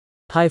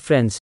Hi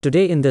friends,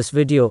 today in this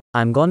video,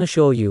 I'm gonna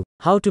show you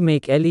how to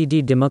make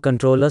LED dimmer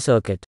controller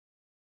circuit.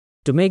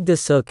 To make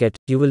this circuit,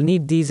 you will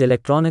need these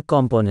electronic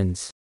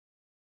components.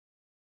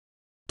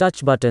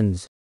 Touch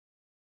buttons.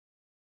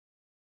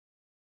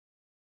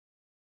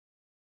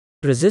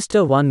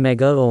 Resistor 1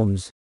 mega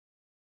ohms.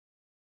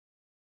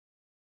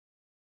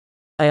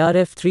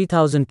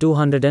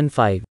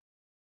 IRF3205.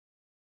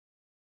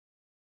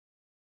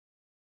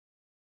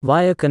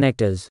 Wire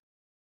connectors.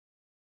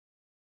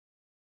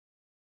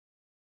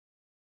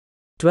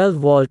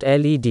 12-volt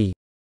LED.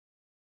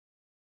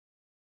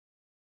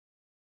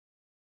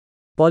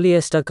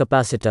 Polyester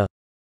capacitor.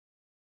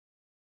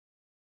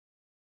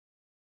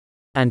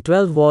 And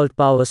 12-volt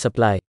power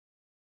supply.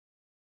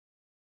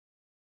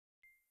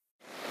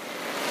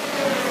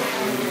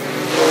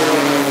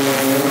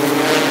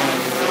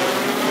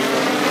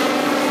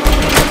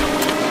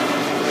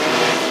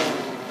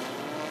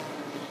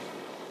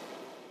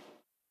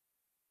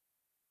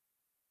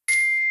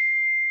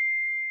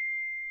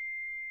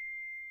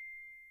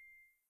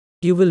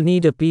 You will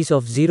need a piece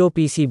of 0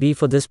 PCB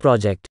for this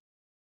project.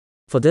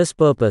 For this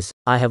purpose,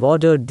 I have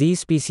ordered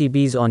these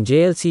PCBs on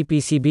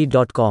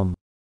jlcpcb.com.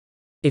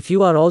 If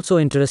you are also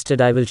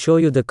interested, I will show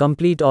you the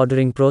complete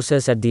ordering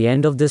process at the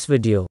end of this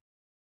video.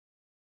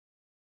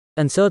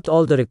 Insert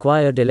all the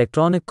required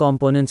electronic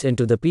components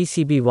into the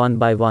PCB one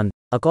by one,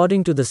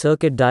 according to the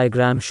circuit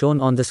diagram shown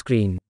on the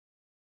screen.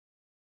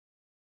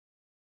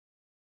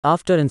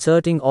 After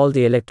inserting all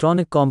the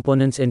electronic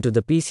components into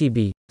the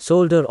PCB,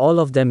 solder all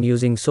of them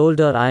using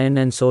solder iron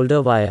and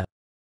solder wire.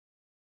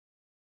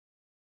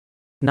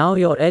 Now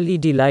your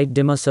LED light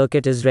dimmer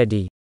circuit is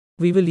ready.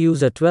 We will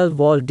use a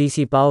 12-volt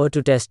DC power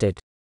to test it.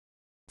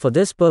 For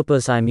this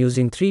purpose, I am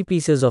using 3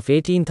 pieces of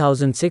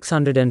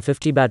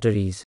 18,650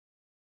 batteries.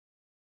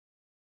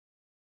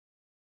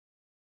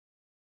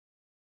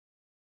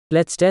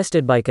 Let's test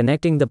it by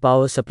connecting the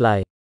power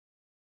supply.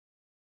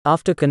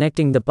 After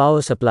connecting the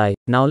power supply,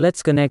 now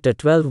let's connect a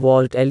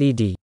 12-volt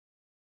LED.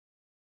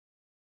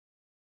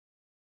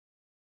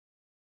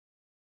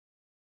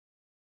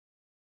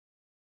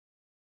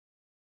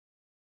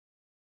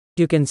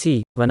 You can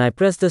see, when I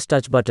press this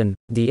touch button,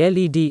 the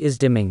LED is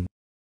dimming.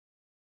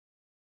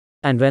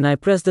 And when I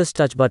press this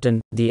touch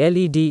button, the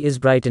LED is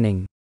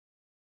brightening.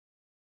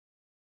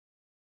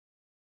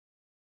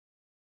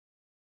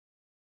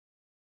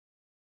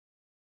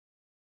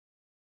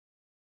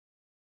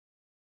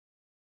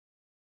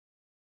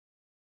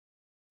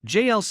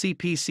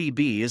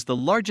 JLCPCB is the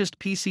largest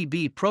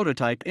PCB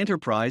prototype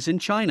enterprise in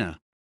China,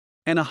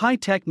 and a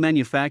high-tech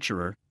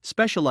manufacturer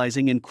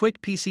specializing in quick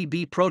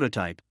PCB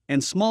prototype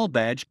and small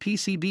batch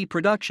PCB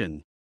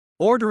production.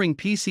 Ordering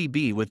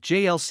PCB with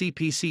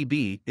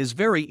JLCPCB is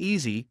very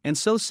easy and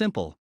so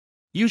simple.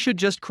 You should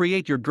just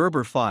create your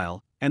Gerber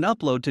file and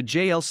upload to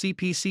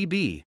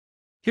JLCPCB.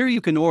 Here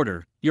you can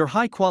order your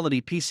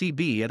high-quality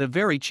PCB at a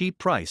very cheap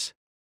price.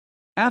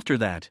 After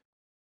that,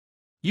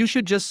 you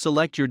should just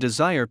select your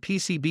desired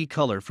PCB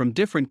color from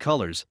different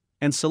colors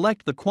and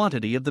select the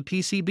quantity of the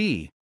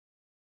PCB.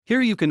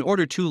 Here you can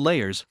order 2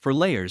 layers, 4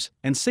 layers,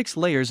 and 6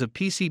 layers of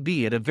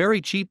PCB at a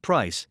very cheap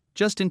price,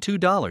 just in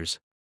 $2.